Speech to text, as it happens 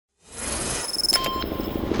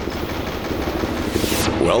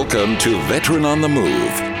Welcome to Veteran on the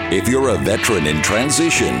Move. If you're a veteran in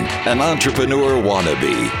transition, an entrepreneur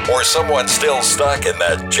wannabe, or someone still stuck in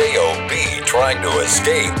that JOB trying to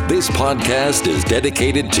escape, this podcast is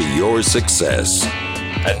dedicated to your success.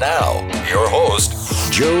 And now, your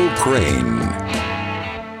host, Joe Crane.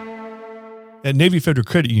 At Navy Federal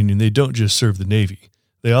Credit Union, they don't just serve the Navy.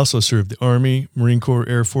 They also serve the Army, Marine Corps,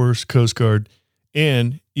 Air Force, Coast Guard,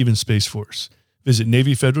 and even Space Force. Visit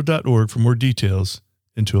NavyFederal.org for more details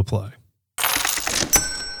and to apply.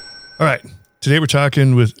 All right. Today we're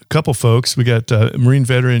talking with a couple folks. We got Marine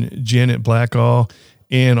veteran Janet Blackall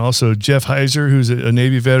and also Jeff Heiser, who's a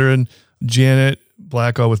Navy veteran. Janet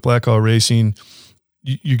Blackall with Blackall Racing.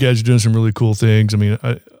 You guys are doing some really cool things. I mean,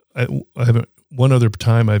 I haven't, one other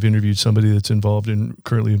time I've interviewed somebody that's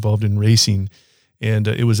currently involved in racing, and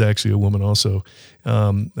it was actually a woman also,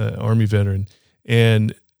 Army veteran,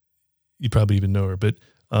 and you probably even know her. But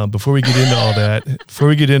before we get into all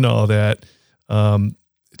that,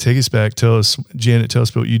 take us back. Janet, tell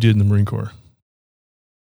us what you did in the Marine Corps.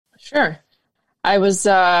 Sure. I was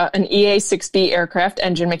an EA-6B aircraft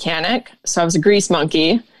engine mechanic, so I was a grease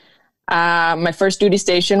monkey. My first duty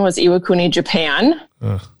station was Iwakuni, Japan,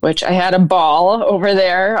 which I had a ball over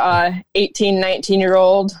there. 18,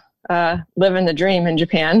 19-year-old living the dream in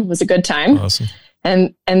Japan. It was a good time. Awesome.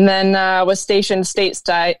 And then was stationed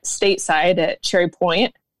stateside at Cherry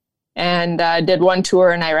Point, and did one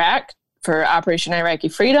tour in Iraq for Operation Iraqi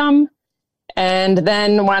Freedom, and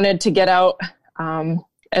then wanted to get out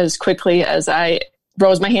as quickly as I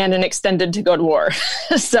rose my hand and extended to go to war.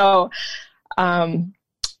 So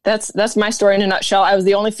that's my story in a nutshell. I was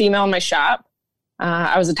the only female in my shop.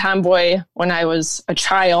 I was a tomboy when I was a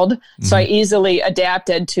child, so I easily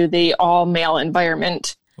adapted to the all-male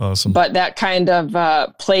environment. Awesome. But that kind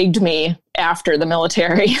of plagued me after the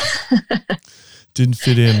military. Didn't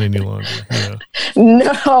fit in any longer. Yeah.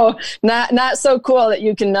 No, not so cool that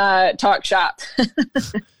you can talk shop.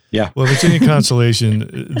 Yeah. Well, if it's any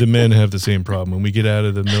consolation, the men have the same problem. When we get out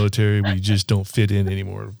of the military, we just don't fit in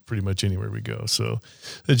anymore, pretty much anywhere we go. So,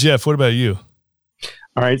 Jeff, what about you?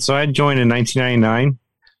 All right. So I joined in 1999.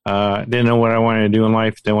 Didn't know what I wanted to do in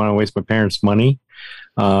life. Didn't want to waste my parents' money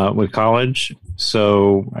with college.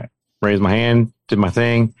 So I raised my hand, did my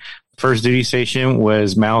thing. First duty station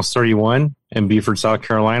was Miles 31 in Beaufort, South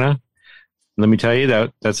Carolina. Let me tell you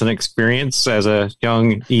that's an experience as a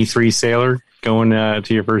young E3 sailor going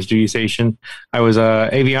to your first duty station. I was a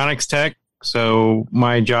avionics tech. So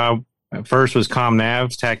my job at first was comm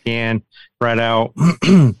nav, tack in, right out.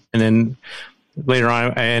 And then later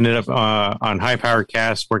on, I ended up on high power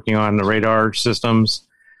cast working on the radar systems.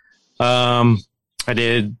 My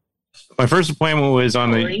first deployment was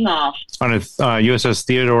on a USS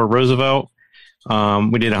Theodore Roosevelt.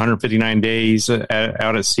 We did 159 days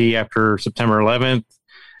out at sea after September 11th.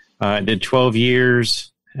 I did 12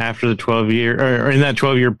 years after the 12-year, or in that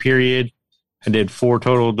 12-year period, I did 4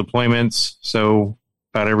 total deployments. So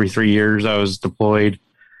about every 3 years I was deployed.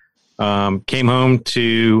 Came home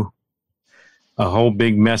to a whole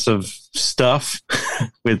big mess of stuff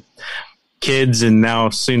with kids and now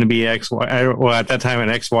soon to be ex-wife. Well, at that time, an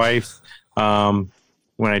ex-wife.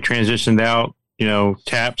 When I transitioned out,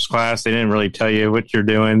 TAPS class, they didn't really tell you what you're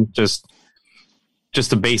doing. Just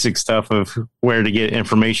the basic stuff of where to get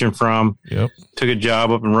information from. Yep. Took a job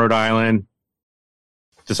up in Rhode Island.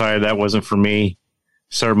 Decided that wasn't for me.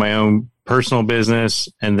 Started my own personal business.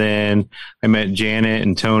 And then I met Janet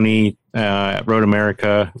and Tony at Road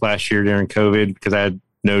America last year during COVID because I had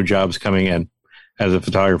no jobs coming in as a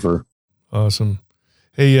photographer. Awesome.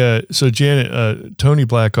 Hey, so Janet, Tony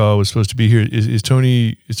Blackall was supposed to be here. Is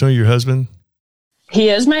Tony your husband? He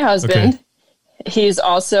is my husband. Okay. He's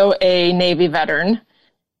also a Navy veteran,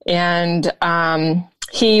 and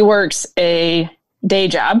he works a day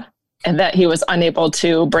job that he was unable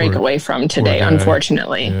to break away from today,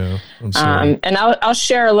 unfortunately. Yeah, I'm sorry. And I'll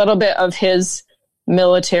share a little bit of his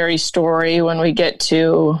military story when we get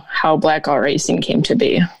to how Blackall Racing came to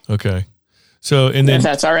be. Okay. So, and then if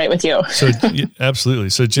that's all right with you. So,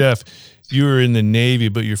 absolutely. So, Jeff, you were in the Navy,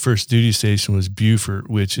 but your first duty station was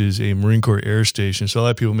Beaufort, which is a Marine Corps air station. So a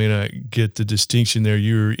lot of people may not get the distinction there.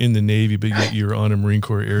 You were in the Navy, but yet you're on a Marine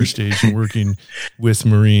Corps air station working with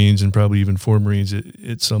Marines and probably even for Marines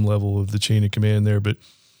at some level of the chain of command there. But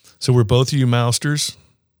so were both of you Mousters?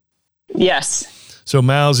 Yes. So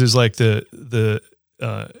Miles is like the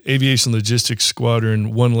aviation logistics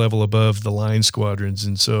squadron, one level above the line squadrons.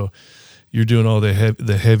 And so you're doing all the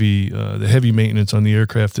heavy maintenance on the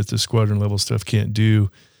aircraft that the squadron level stuff can't do.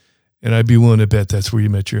 And I'd be willing to bet that's where you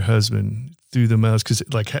met your husband, through the Mouse. Because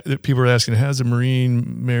like people are asking, how's a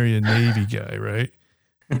Marine marry a Navy guy, right?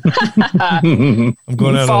 I'm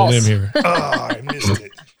going out on a limb here. Oh, I missed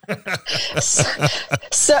it.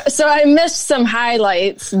 So I missed some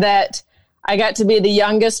highlights that I got to be the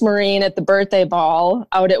youngest Marine at the birthday ball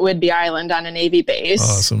out at Whidbey Island on a Navy base.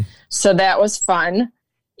 Awesome. So that was fun.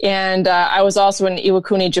 And I was also in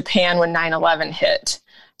Iwakuni, Japan when 9/11 hit.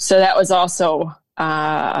 So that was also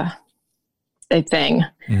a thing.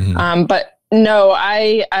 Mm-hmm. But no,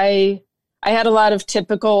 I had a lot of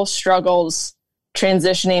typical struggles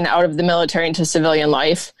transitioning out of the military into civilian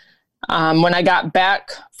life. When I got back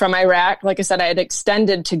from Iraq, like I said, I had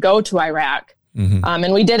extended to go to Iraq. Mm-hmm.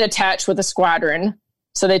 And we did attach with a squadron.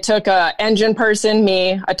 So they took a engine person,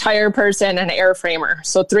 me, a tire person, and an airframer.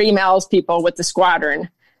 So 3 MALS people with the squadron.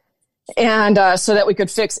 And so that we could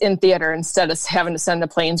fix in theater instead of having to send the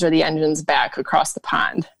planes or the engines back across the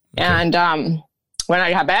pond. Okay. And when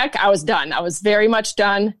I got back, I was done. I was very much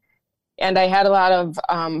done. And I had a lot of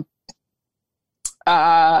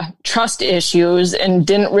trust issues and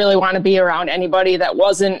didn't really want to be around anybody that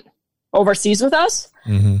wasn't overseas with us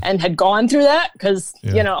and had gone through that. Because,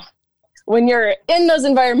 you know, when you're in those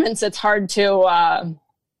environments, it's hard to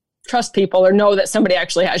trust people or know that somebody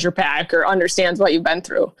actually has your back or understands what you've been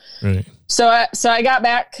through. Right. So I got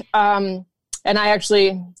back and I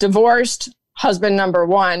actually divorced husband number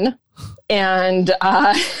 1 and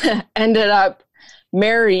ended up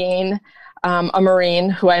marrying a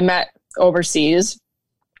Marine who I met overseas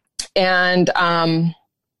and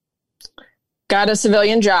got a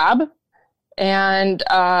civilian job. And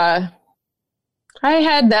I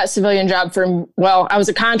had that civilian job I was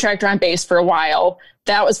a contractor on base for a while.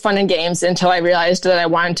 That was fun and games until I realized that I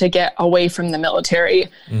wanted to get away from the military.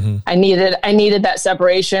 Mm-hmm. I needed that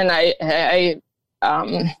separation.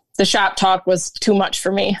 The shop talk was too much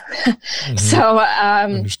for me. Mm-hmm. So,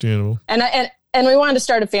 understandable. And we wanted to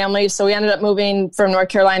start a family. So we ended up moving from North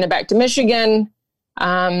Carolina back to Michigan,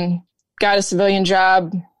 got a civilian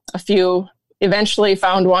job, eventually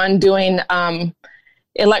found one doing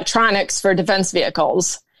electronics for defense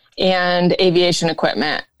vehicles and aviation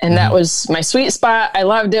equipment. And that was my sweet spot. I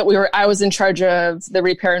loved it. I was in charge of the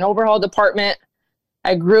repair and overhaul department.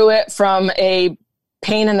 I grew it from a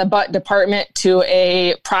pain in the butt department to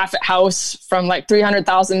a profit house from like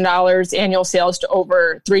 $300,000 annual sales to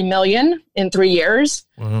over $3 million in 3 years.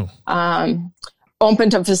 Wow.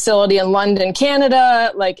 Opened a facility in London,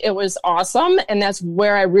 Canada. Like it was awesome. And that's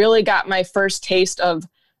where I really got my first taste of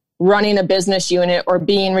running a business unit or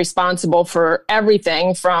being responsible for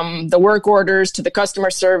everything from the work orders to the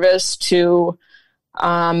customer service to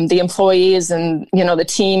the employees and, you know, the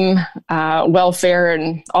team welfare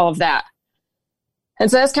and all of that.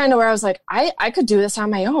 And so that's kind of where I was like, I could do this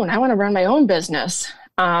on my own. I want to run my own business.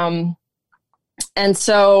 And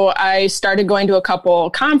so I started going to a couple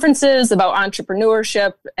conferences about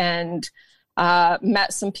entrepreneurship and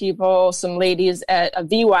met some people, some ladies at a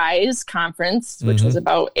VWise conference, which was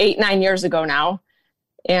about 8-9 years ago now,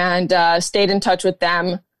 and stayed in touch with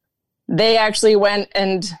them. They actually went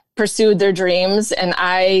and pursued their dreams, and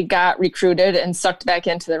I got recruited and sucked back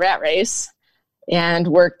into the rat race and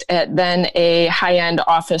worked at then a high-end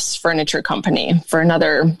office furniture company for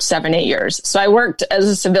another 7-8 years. So I worked as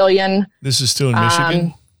a civilian. This is still in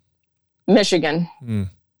Michigan? Michigan.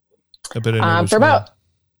 I bet I know for about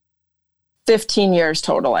 15 years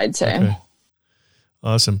total, I'd say. Okay.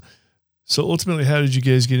 Awesome. So ultimately, how did you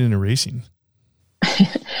guys get into racing?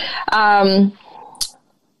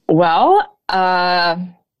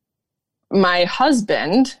 My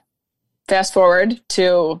husband, fast forward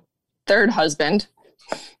to third husband.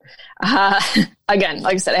 Again,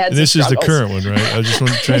 like I said, I had this some is struggles. The current one, right? I just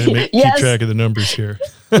want to try to keep track of the numbers here.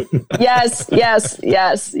 Yes.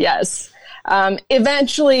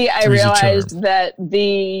 Eventually, I realized that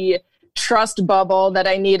the trust bubble that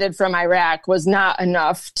I needed from Iraq was not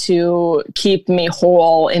enough to keep me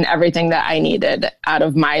whole in everything that I needed out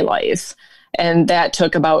of my life. And that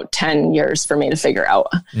took about 10 years for me to figure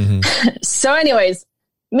out. Mm-hmm. So anyways,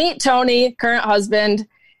 meet Tony, current husband.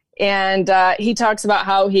 And he talks about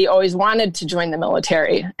how he always wanted to join the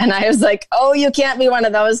military. And I was like, oh, you can't be one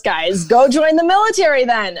of those guys. Go join the military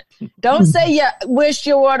then. Don't say you wish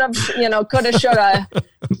you would have, could have, should have.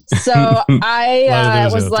 So I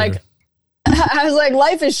was like,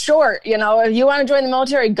 life is short. If you want to join the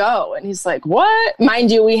military, go. And he's like, what?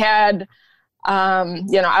 Mind you, we had,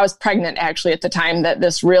 I was pregnant actually at the time that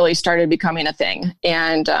this really started becoming a thing.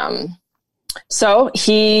 And so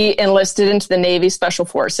he enlisted into the Navy Special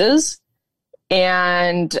Forces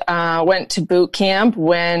and went to boot camp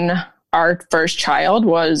when our first child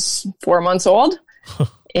was 4 months old.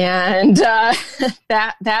 And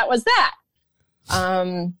that was that.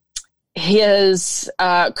 His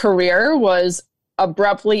career was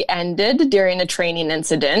abruptly ended during a training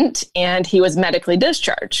incident, and he was medically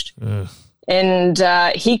discharged. And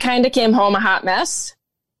he kind of came home a hot mess.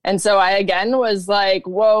 And so I, again, was like,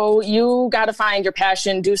 whoa, you got to find your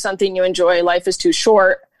passion, do something you enjoy. Life is too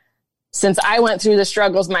short. Since I went through the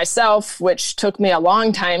struggles myself, which took me a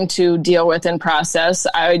long time to deal with and process,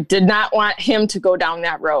 I did not want him to go down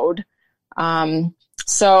that road.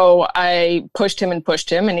 So I pushed him,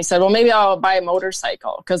 and he said, well, maybe I'll buy a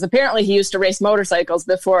motorcycle, because apparently he used to race motorcycles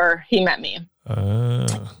before he met me.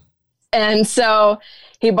 And so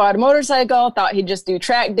he bought a motorcycle, thought he'd just do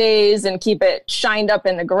track days and keep it shined up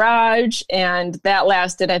in the garage. And that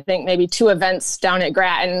lasted, I think, maybe 2 events down at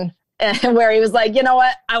Grattan, where he was like, you know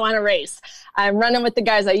what? I want to race. I'm running with the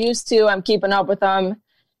guys I used to. I'm keeping up with them.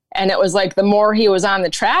 And it was like, the more he was on the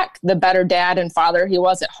track, the better dad and father he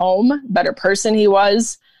was at home, better person he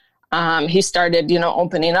was. He started,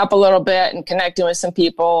 opening up a little bit and connecting with some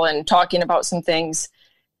people and talking about some things.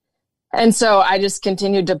 And so I just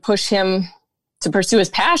continued to push him to pursue his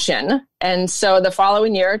passion. And so the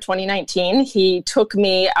following year, 2019, he took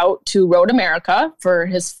me out to Road America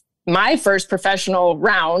for my first professional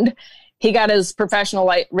round. He got his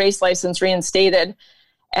professional race license reinstated,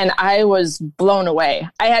 and I was blown away.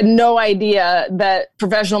 I had no idea that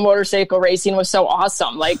professional motorcycle racing was so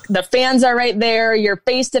awesome. Like, the fans are right there, you're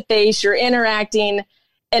face to face, you're interacting,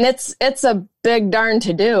 and it's a big darn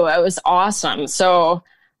to do. It was awesome. So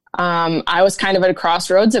I was kind of at a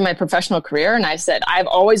crossroads in my professional career, and I said, I've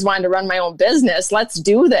always wanted to run my own business. Let's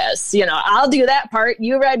do this. I'll do that part.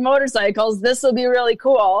 You ride motorcycles. This will be really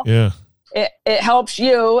cool. Yeah. It helps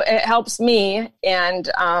you. It helps me. And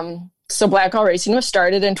so Blackall Racing was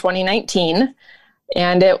started in 2019,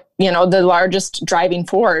 and the largest driving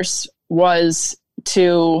force was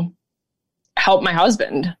to help my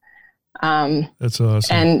husband. That's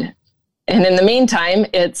awesome. And in the meantime,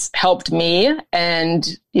 it's helped me. And,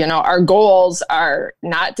 our goals are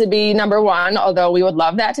not to be number one, although we would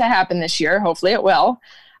love that to happen this year. Hopefully it will.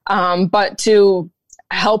 But to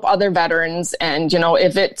help other veterans. And,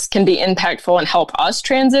 if it can be impactful and help us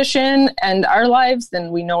transition and our lives,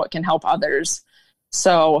 then we know it can help others.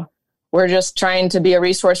 So we're just trying to be a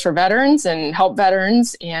resource for veterans and help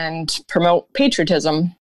veterans and promote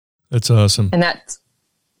patriotism. That's awesome. And that's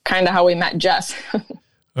kind of how we met Jeff.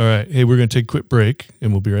 All right. Hey, we're going to take a quick break,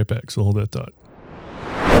 and we'll be right back. So hold that thought.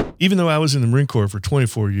 Even though I was in the Marine Corps for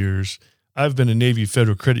 24 years, I've been a Navy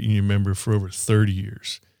Federal Credit Union member for over 30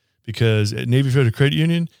 years. Because at Navy Federal Credit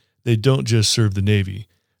Union, they don't just serve the Navy.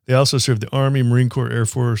 They also serve the Army, Marine Corps, Air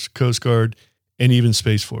Force, Coast Guard, and even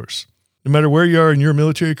Space Force. No matter where you are in your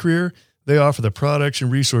military career, they offer the products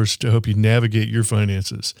and resources to help you navigate your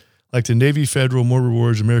finances. Like the Navy Federal More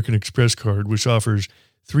Rewards American Express card, which offers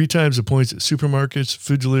 3 times the points at supermarkets,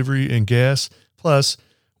 food delivery, and gas, plus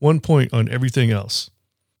 1 point on everything else.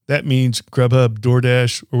 That means Grubhub,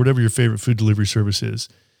 DoorDash, or whatever your favorite food delivery service is.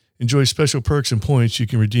 Enjoy special perks and points you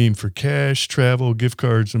can redeem for cash, travel, gift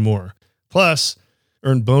cards, and more. Plus,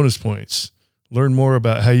 earn bonus points. Learn more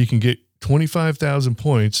about how you can get 25,000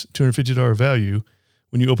 points, $250 value,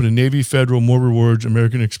 when you open a Navy Federal More Rewards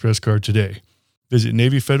American Express card today. Visit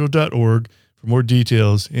NavyFederal.org for more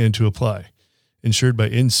details and to apply. Insured by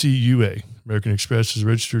NCUA. American Express is a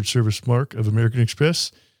registered service mark of American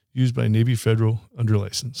Express, used by Navy Federal under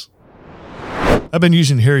license. I've been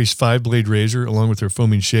using Harry's 5-blade razor along with their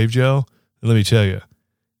foaming shave gel, and let me tell you,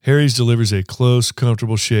 Harry's delivers a close,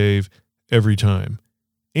 comfortable shave every time,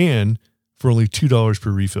 and for only $2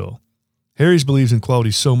 per refill. Harry's believes in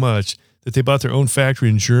quality so much that they bought their own factory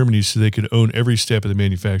in Germany so they could own every step of the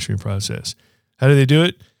manufacturing process. How do they do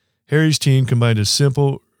it? Harry's team combined a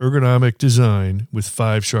simple, ergonomic design with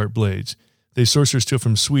 5 sharp blades. They source their steel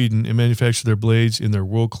from Sweden and manufacture their blades in their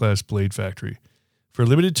world-class blade factory. For a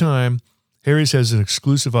limited time, Harry's has an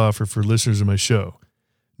exclusive offer for listeners of my show.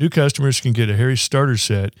 New customers can get a Harry's starter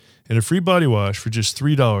set and a free body wash for just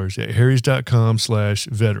 $3 at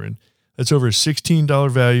harrys.com/veteran. That's over a $16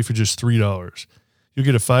 value for just $3. You'll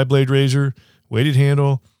get a 5-blade razor, weighted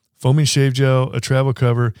handle, foaming shave gel, a travel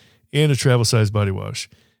cover, and a travel-sized body wash.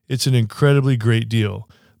 It's an incredibly great deal,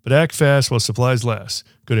 but act fast while supplies last.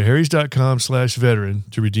 Go to harrys.com/veteran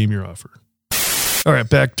to redeem your offer. All right,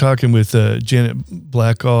 back talking with Janet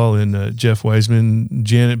Blackall and Jeff Wiseman.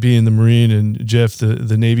 Janet being the Marine and Jeff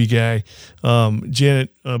the Navy guy.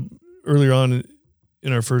 Janet, earlier on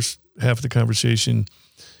in our first half of the conversation,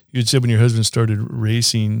 you had said when your husband started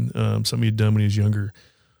racing, something he'd done when he was younger,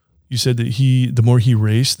 you said that the more he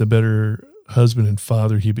raced, the better husband and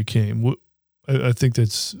father he became. I think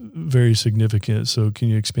that's very significant. So can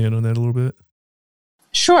you expand on that a little bit?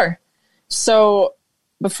 Sure. So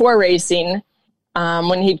before racing,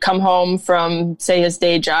 when he'd come home from, say, his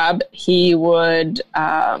day job, he would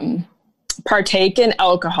partake in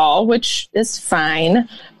alcohol, which is fine,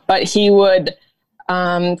 but he would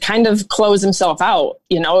kind of close himself out.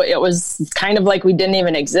 It was kind of like we didn't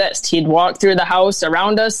even exist. He'd walk through the house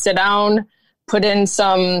around us, sit down, put in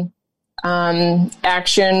some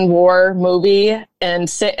action war movie and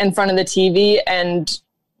sit in front of the TV and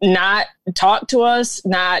not talk to us,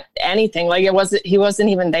 not anything. Like he wasn't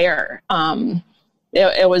even there.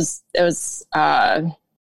 It was not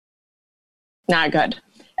good.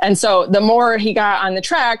 And so the more he got on the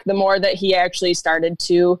track, the more that he actually started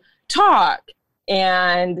to talk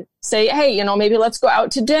and say, hey, maybe let's go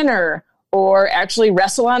out to dinner, or actually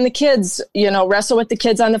wrestle on the kids, wrestle with the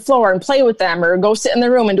kids on the floor and play with them, or go sit in the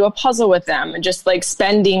room and do a puzzle with them, and just like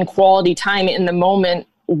spending quality time in the moment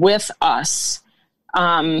with us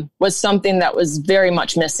was something that was very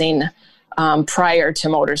much missing prior to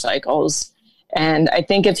motorcycles. And I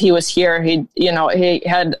think if he was here, he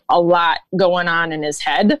had a lot going on in his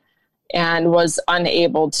head and was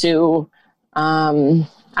unable to,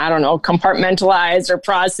 compartmentalize or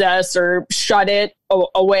process or shut it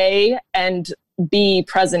away and be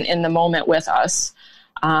present in the moment with us.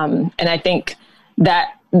 And I think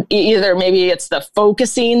that either maybe it's the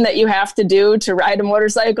focusing that you have to do to ride a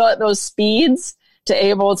motorcycle at those speeds to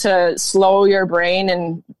able to slow your brain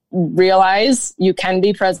and realize you can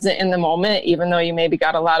be present in the moment, even though you maybe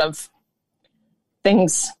got a lot of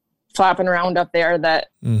things flopping around up there that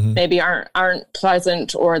maybe aren't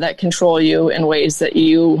pleasant or that control you in ways that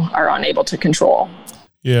you are unable to control.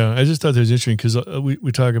 Yeah, I just thought that was interesting because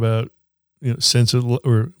we talk about sense of,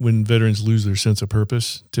 or when veterans lose their sense of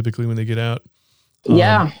purpose, typically when they get out.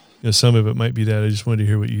 Some of it might be that. I just wanted to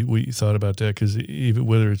hear what you thought about that, because even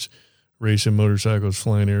whether it's racing motorcycles,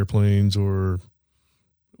 flying airplanes, or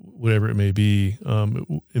whatever it may be,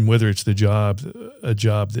 and whether it's a job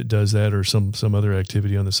that does that, or some other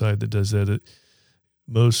activity on the side that does that, I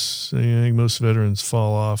think most veterans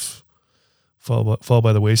fall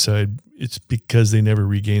by the wayside. It's because they never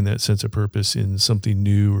regain that sense of purpose in something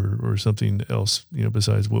new or something else,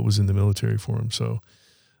 besides what was in the military for them. So,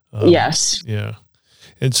 yes. Yeah.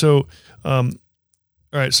 And so, all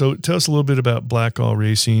right. So tell us a little bit about Blackall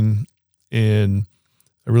Racing, and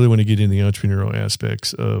I really want to get into the entrepreneurial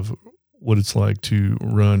aspects of what it's like to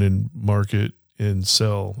run and market and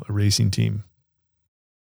sell a racing team.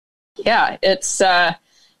 Yeah, it's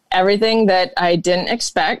everything that I didn't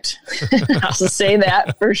expect. I'll say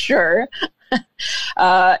that for sure.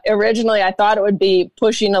 Originally, I thought it would be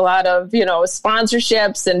pushing a lot of,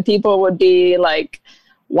 sponsorships, and people would be like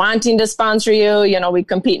wanting to sponsor you. We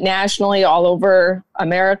compete nationally all over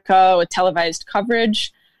America with televised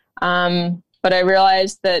coverage. But I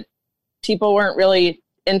realized that people weren't really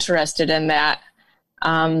interested in that.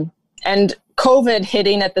 And COVID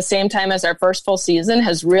hitting at the same time as our first full season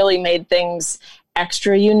has really made things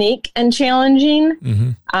extra unique and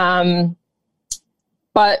challenging.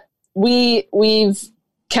 But we've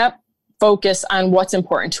kept focus on what's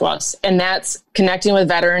important to us, and that's connecting with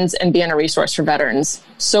veterans and being a resource for veterans.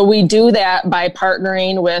 So we do that by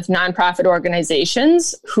partnering with nonprofit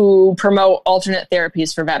organizations who promote alternate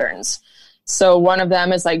therapies for veterans. So one of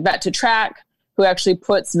them is like Vet to Track, who actually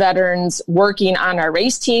puts veterans working on our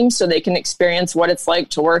race team so they can experience what it's like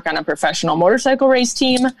to work on a professional motorcycle race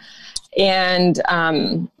team. And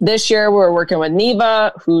this year we're working with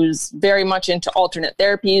NEVA, who's very much into alternate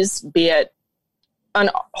therapies, be it a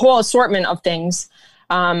whole assortment of things.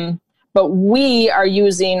 But we are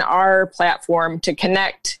using our platform to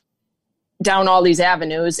connect down all these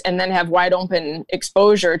avenues and then have wide open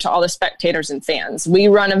exposure to all the spectators and fans. We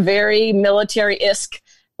run a very military-esque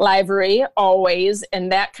livery always,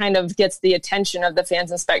 and that kind of gets the attention of the fans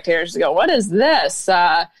and spectators to go, what is this?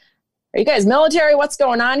 Are you guys military? What's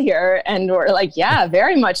going on here? And we're like, yeah,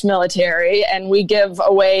 very much military. And we give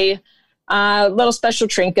away little special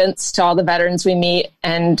trinkets to all the veterans we meet,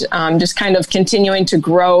 and just kind of continuing to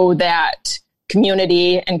grow that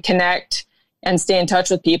community and connect and stay in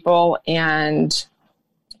touch with people. And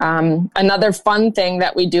another fun thing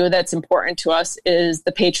that we do that's important to us is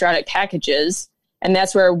the patriotic packages. And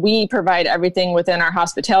that's where we provide everything within our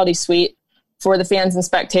hospitality suite for the fans and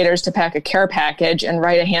spectators to pack a care package and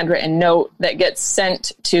write a handwritten note that gets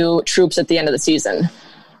sent to troops at the end of the season.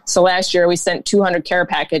 So last year we sent 200 care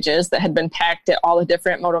packages that had been packed at all the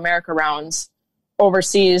different Moto America rounds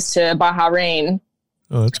overseas to Bahrain.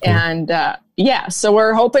 Oh, that's cool. And so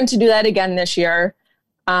we're hoping to do that again this year.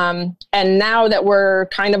 And now that we're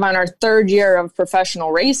kind of on our third year of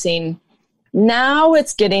professional racing, now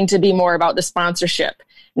it's getting to be more about the sponsorship.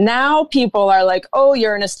 Now people are like, oh,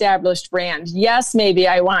 you're an established brand. Yes, maybe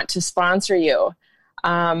I want to sponsor you.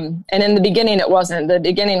 And in the beginning, it wasn't. The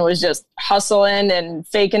beginning was just hustling and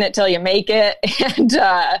faking it till you make it. And,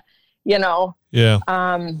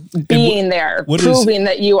 being there, proving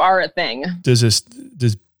that you are a thing. Does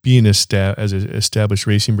being as an established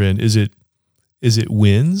racing brand, is it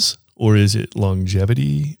wins, or is it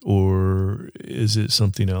longevity, or is it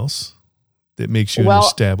something else that makes you an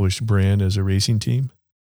established brand as a racing team?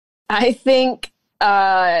 I think,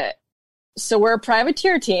 so we're a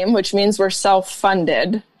privateer team, which means we're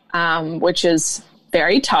self-funded, which is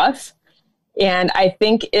very tough. And I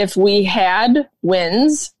think if we had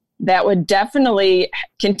wins, that would definitely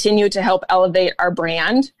continue to help elevate our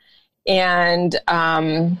brand and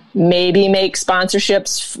maybe make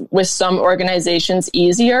sponsorships with some organizations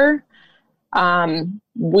easier.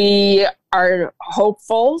 We are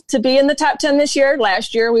hopeful to be in the top 10 this year.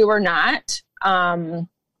 Last year we were not.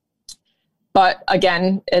 But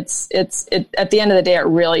again, it at the end of the day, it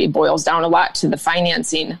really boils down a lot to the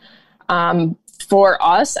financing. For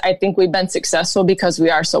us, I think we've been successful because we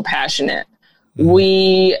are so passionate.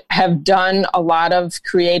 We have done a lot of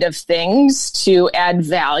creative things to add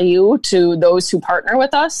value to those who partner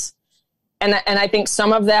with us. And I think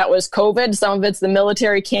some of that was COVID. Some of it's the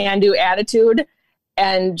military can-do attitude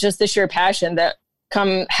and just the sheer passion that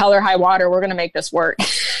come hell or high water, we're going to make this work.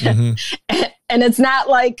 Mm-hmm. And it's not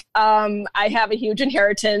like I have a huge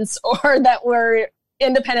inheritance or that we're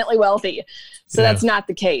independently wealthy. So that's not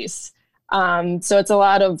the case. So it's a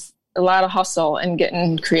lot of hustle and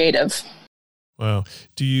getting creative. Wow.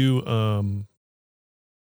 Do you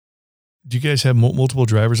guys have multiple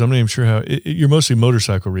drivers? I'm not even sure how. You're mostly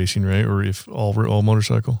motorcycle racing, right? Or if all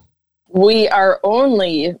motorcycle? We are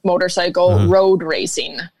only motorcycle road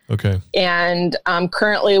racing. Okay. And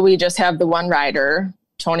currently we just have the one rider,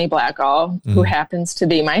 Tony Blackall, who happens to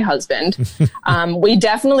be my husband. We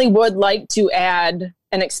definitely would like to add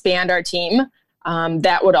and expand our team.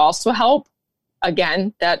 That would also help.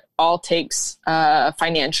 Again, that all takes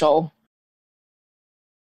financial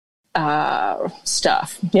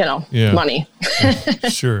stuff, money.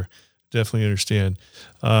 Sure. Definitely understand.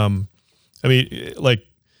 I mean, like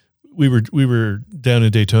we were down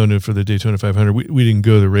in Daytona for the Daytona 500. We didn't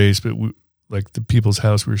go to the race, but like the people's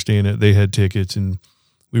house we were staying at, they had tickets and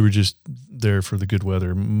we were just there for the good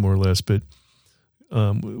weather, more or less. But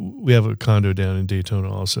we have a condo down in Daytona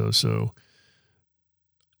also. So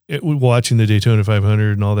watching the Daytona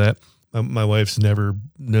 500 and all that, my wife's never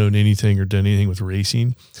known anything or done anything with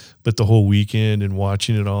racing, but the whole weekend and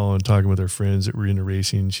watching it all and talking with her friends that were into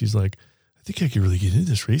racing, she's like, I think I could really get into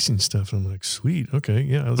this racing stuff. And I'm like, sweet. Okay.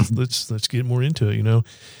 Yeah. Let's get more into it,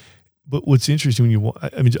 But what's interesting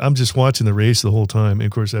I'm just watching the race the whole time. And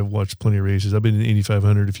of course I've watched plenty of races. I've been in the Indy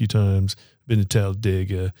 500 a few times, been to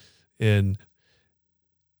Talladega, and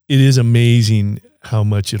it is amazing how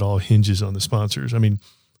much it all hinges on the sponsors. I mean,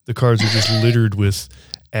 the cars are just littered with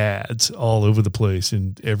ads all over the place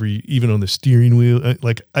and even on the steering wheel.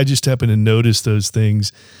 Like I just happen to notice those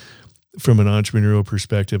things from an entrepreneurial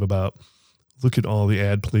perspective about look at all the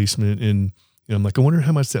ad placement. And I'm like, I wonder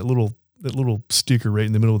how much that little sticker right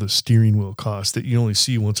in the middle of the steering wheel costs that you only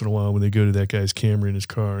see once in a while when they go to that guy's camera in his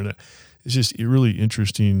car. And it's just really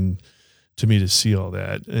interesting to me to see all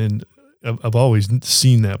that. And I've always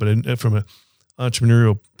seen that, but from an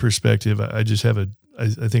entrepreneurial perspective, I just have I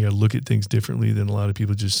think I look at things differently than a lot of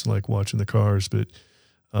people just like watching the cars. But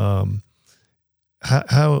how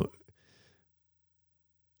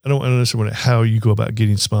I don't necessarily want how you go about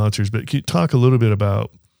getting sponsors, but can you talk a little bit about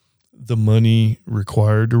the money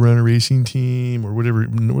required to run a racing team or whatever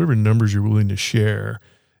numbers you're willing to share,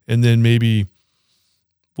 and then maybe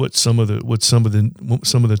what some of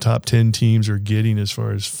the top 10 teams are getting as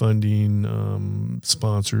far as funding,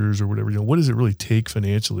 sponsors or whatever. What does it really take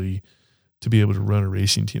financially to be able to run a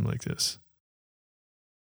racing team like this?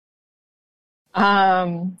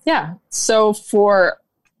 Yeah. So for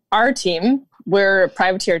our team, we're a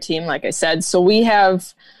privateer team, like I said. So we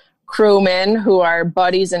have crewmen who are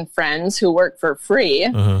buddies and friends who work for free.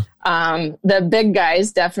 The big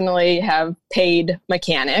guys definitely have paid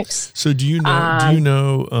mechanics. So do you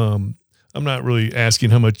know, I'm not really asking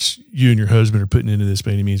how much you and your husband are putting into this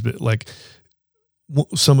by any means, but like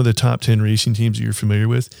some of the top 10 racing teams that you're familiar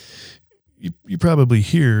with, you probably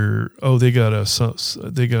hear, they got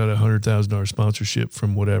 $100,000 sponsorship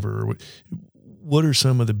from whatever. What are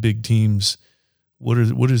some of the big teams? What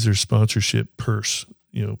is their sponsorship purse,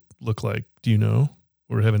 look like? Do you know,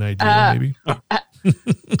 or have an idea maybe?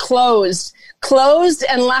 Closed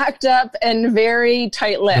and locked up and very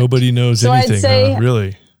tight-lipped. Nobody knows anything, I'd say,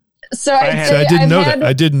 really? So I'd say I didn't know that.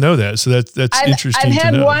 I didn't know that. So that's interesting. I've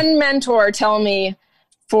had one mentor tell me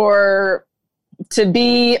for to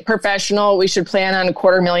be professional, we should plan on a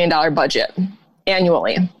 $250,000 budget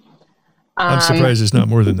annually. I'm surprised it's not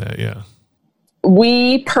more than that. Yeah.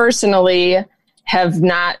 We personally have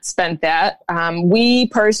not spent that. We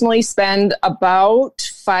personally spend about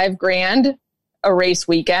 $5,000 a race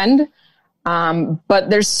weekend. But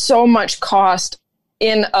there's so much cost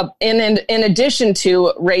in addition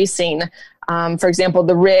to racing. For example,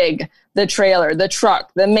 the rig, the trailer, the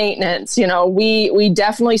truck, the maintenance. We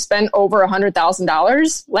definitely spent over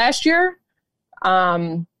 $100,000 last year.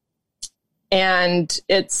 And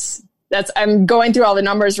I'm going through all the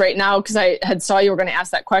numbers right now because I had saw you were going to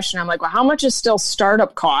ask that question. I'm like, well, how much is still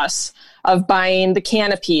startup costs of buying the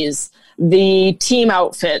canopies, the team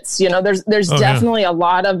outfits? There's definitely a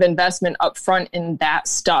lot of investment up front in that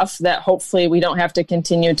stuff that hopefully we don't have to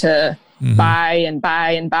continue to buy and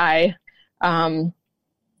buy and buy. And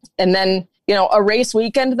then, a race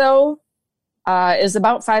weekend though, is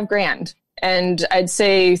about $5,000. And I'd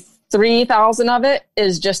say 3,000 of it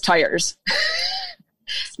is just tires.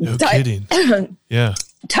 No kidding. Yeah.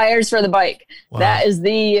 Tires for the bike. Wow. That is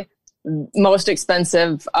the most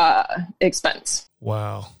expensive expense.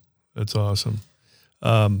 Wow. That's awesome.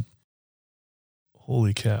 Holy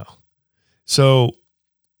cow. So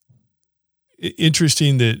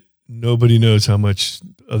interesting that nobody knows how much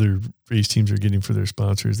other race teams are getting for their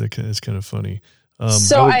sponsors. That's kind of funny.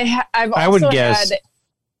 I would guess.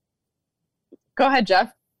 Go ahead,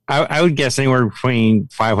 Jeff. I would guess anywhere between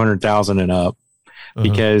 500,000 and up.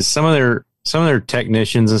 Because some of their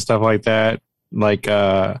technicians and stuff like that, like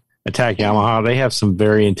Attack Yamaha, they have some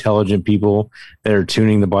very intelligent people that are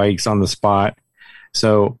tuning the bikes on the spot.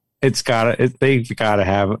 So they've got to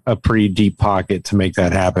have a pretty deep pocket to make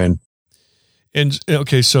that happen. And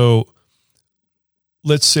okay, so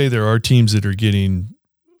let's say there are teams that are getting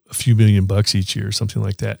a few $1,000,000 each year or something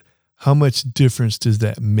like that. How much difference does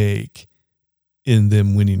that make in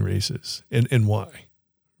them winning races, and why?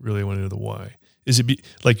 Really, I want to know the why. Is it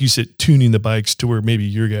like you said, tuning the bikes to where maybe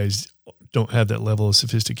your guys don't have that level of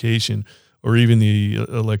sophistication or even the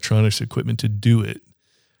electronics equipment to do it?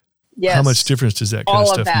 Yes. How much difference does that kind of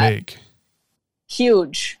stuff make?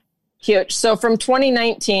 Huge. So from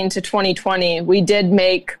 2019 to 2020, we did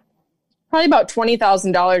make probably about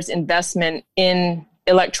 $20,000 investment in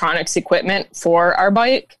electronics equipment for our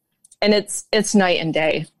bike. And it's night and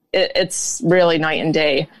day. It's really night and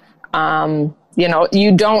day.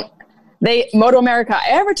 Moto America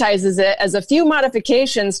advertises it as a few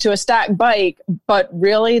modifications to a stock bike, but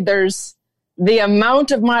really there's the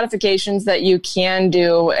amount of modifications that you can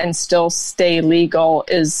do and still stay legal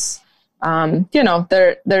is,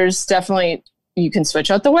 there's definitely, you can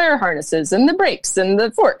switch out the wire harnesses and the brakes and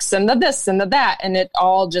the forks and the this and the that, and it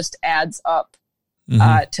all just adds up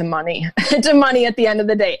to money, at the end of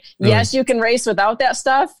the day. Really? Yes, you can race without that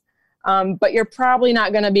stuff, but you're probably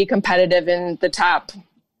not going to be competitive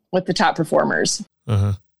with the top performers.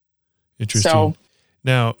 Interesting. So,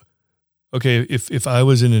 now, okay, if I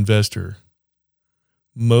was an investor,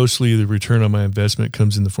 mostly the return on my investment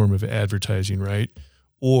comes in the form of advertising, right?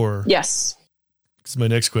 Or yes. Because my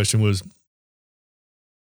next question was,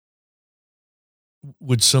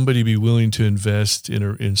 would somebody be willing to invest in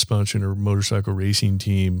sponsoring a motorcycle racing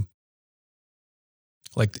team?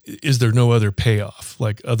 Like, is there no other payoff,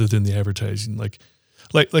 like other than the advertising? Like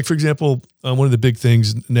for example, one of the big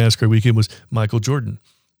things NASCAR weekend was Michael Jordan.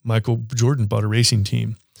 Michael Jordan bought a racing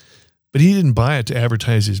team, but he didn't buy it to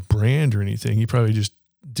advertise his brand or anything. He probably just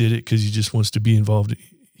did it because he just wants to be involved.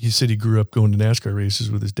 He said he grew up going to NASCAR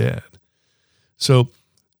races with his dad. So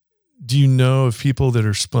do you know of people that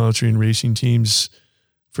are sponsoring racing teams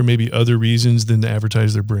for maybe other reasons than to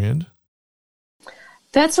advertise their brand?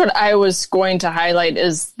 That's what I was going to highlight,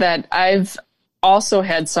 is that I've also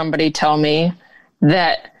had somebody tell me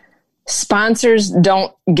that sponsors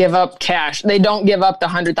don't give up cash. They don't give up the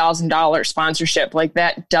 $100,000 sponsorship. Like,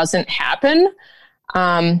 that doesn't happen.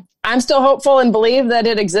 I'm still hopeful and believe that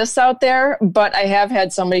it exists out there, but I have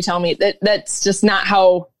had somebody tell me that that's just not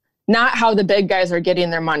how the big guys are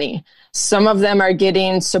getting their money. Some of them are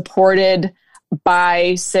getting supported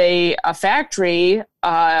by, say, a factory,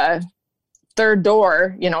 third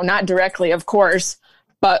door, not directly, of course,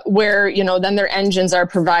 but where, then their engines are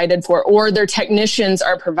provided for, or their technicians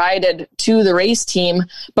are provided to the race team,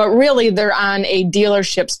 but really they're on a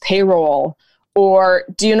dealership's payroll, or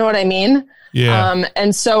do you know what I mean? Yeah.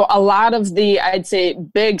 And so a lot of the, I'd say,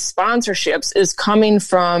 big sponsorships is coming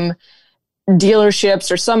from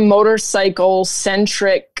dealerships or some motorcycle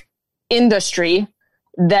centric industry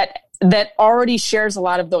that already shares a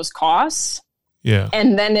lot of those costs. Yeah.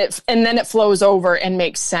 And then it flows over and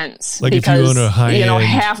makes sense. Like, because, if you own a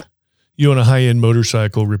high-end, you own a high-end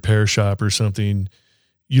motorcycle repair shop or something,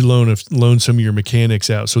 you loan some of your mechanics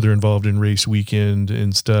out so they're involved in race weekend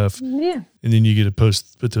and stuff. Yeah. And then you get to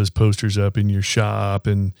put those posters up in your shop,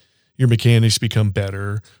 and your mechanics become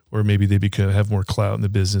better, or maybe they have more clout in the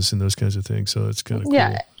business and those kinds of things. So it's kind of cool.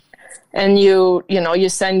 Yeah. And you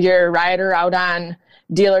send your rider out on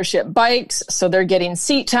dealership bikes, so they're getting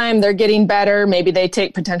seat time, they're getting better. Maybe they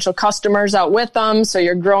take potential customers out with them, so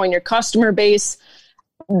you're growing your customer base.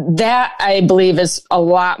 That, I believe, is a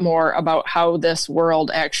lot more about how this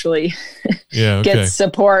world actually gets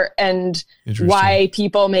support and why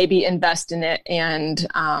people maybe invest in it and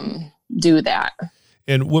do that.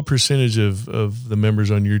 And what percentage of the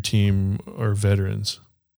members on your team are veterans?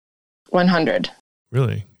 100.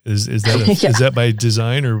 Really? Is that is that by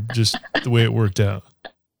design or just the way it worked out?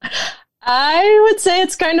 I would say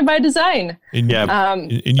it's kind of by design. And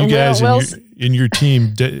you guys in your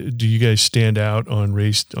team, do you guys stand out on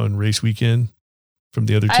race weekend from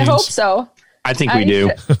the other teams? I hope so. I think we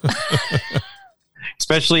do.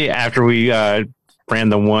 Especially after we ran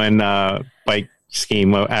the one bike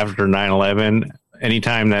scheme after 9/11.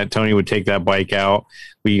 Anytime that Tony would take that bike out,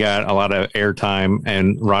 we got a lot of airtime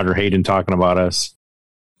and Roger Hayden talking about us.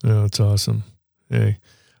 Oh, that's awesome. Hey.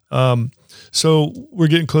 So we're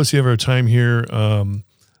getting close to the end of our time here.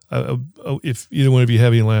 If either one of you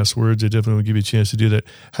have any last words, I definitely will give you a chance to do that.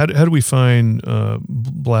 How do we find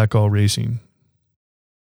Blackall Racing?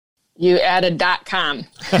 You added .com.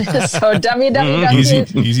 So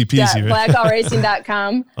www. Easy peasy. Right?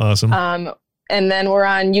 blackallracing.com. Awesome. And then we're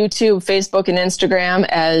on YouTube, Facebook, and Instagram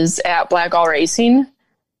as @Blackall Racing.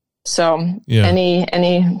 So any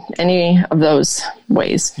of those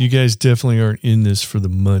ways. You guys definitely aren't in this for the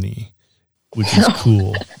money, which is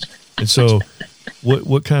cool. And so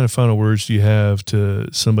what kind of final words do you have to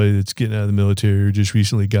somebody that's getting out of the military or just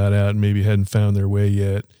recently got out and maybe hadn't found their way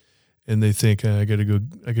yet, and they think I got to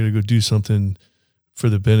go do something for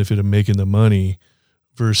the benefit of making the money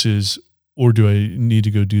versus, or do I need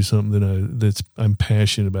to go do something that I'm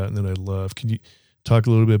passionate about and that I love? Can you talk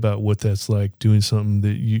a little bit about what that's like, doing something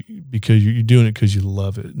that because you're doing it because you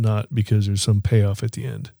love it, not because there's some payoff at the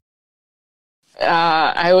end?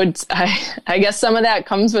 I guess some of that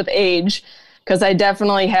comes with age, because I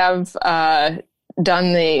definitely have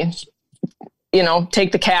done the,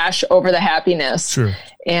 take the cash over the happiness. Sure.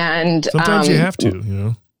 And sometimes you have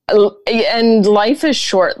to, And life is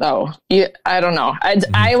short, though. I don't know.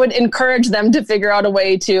 I would encourage them to figure out a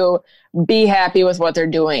way to be happy with what they're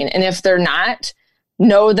doing. And if they're not,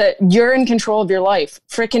 know that you're in control of your life.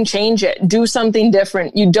 Frickin' change it. Do something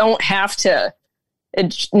different. You don't have to.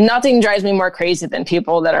 Nothing drives me more crazy than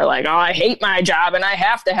people that are like, oh, I hate my job and I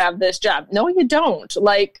have to have this job. No, you don't.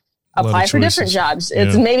 Like, apply for different jobs.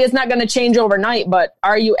 Maybe it's not going to change overnight, but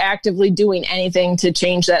are you actively doing anything to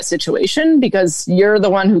change that situation? Because you're the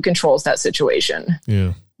one who controls that situation.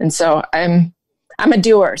 Yeah. And so I'm a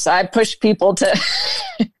doer. So I push people to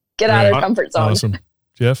get out of their comfort zone. Awesome.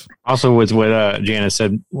 Jeff? Also, with what Janice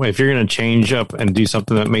said, if you're going to change up and do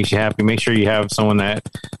something that makes you happy, make sure you have someone that,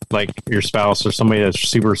 like your spouse or somebody that's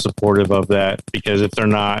super supportive of that. Because if they're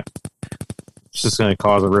not, it's just going to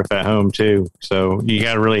cause a rift at home too. So you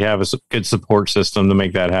got to really have a good support system to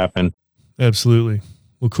make that happen. Absolutely.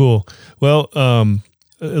 Well, cool. Well, I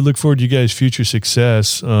look forward to you guys' future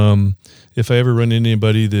success. If I ever run into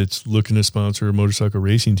anybody that's looking to sponsor a motorcycle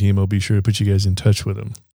racing team, I'll be sure to put you guys in touch with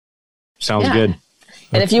them. Sounds good.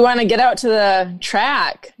 And if you want to get out to the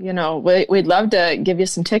track, we'd love to give you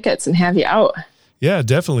some tickets and have you out. Yeah,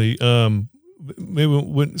 definitely.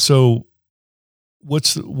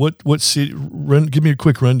 What city? Give me a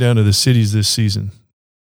quick rundown of the cities this season.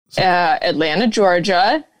 Atlanta,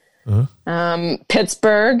 Georgia,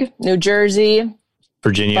 Pittsburgh, New Jersey,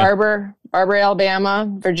 Virginia, Barber, Alabama,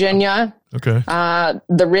 Virginia. Okay.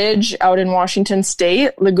 The Ridge out in Washington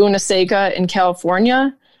State, Laguna Seca in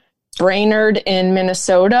California, Brainerd in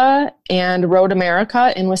Minnesota, and Road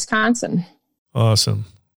America in Wisconsin. Awesome.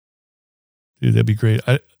 Dude, that'd be great.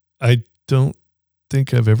 I don't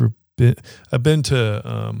think I've ever been. I've been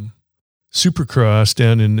to Supercross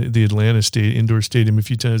down in the Atlanta State indoor stadium a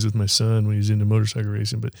few times with my son when he was into motorcycle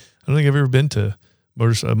racing, but I don't think I've ever been to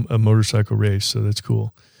a motorcycle race. So that's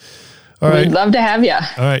cool. All right. We'd love to have you.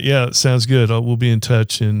 All right. Yeah, sounds good. We'll be in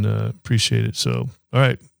touch and appreciate it. So, all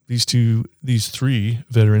right. These three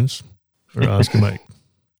veterans are Oscar Mike.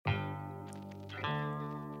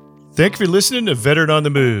 Thank you for listening to Veteran on the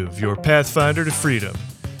Move, your pathfinder to freedom.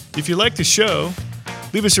 If you like the show,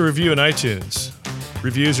 leave us a review on iTunes.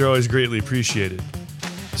 Reviews are always greatly appreciated.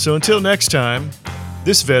 So until next time,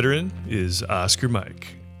 this veteran is Oscar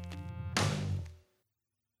Mike.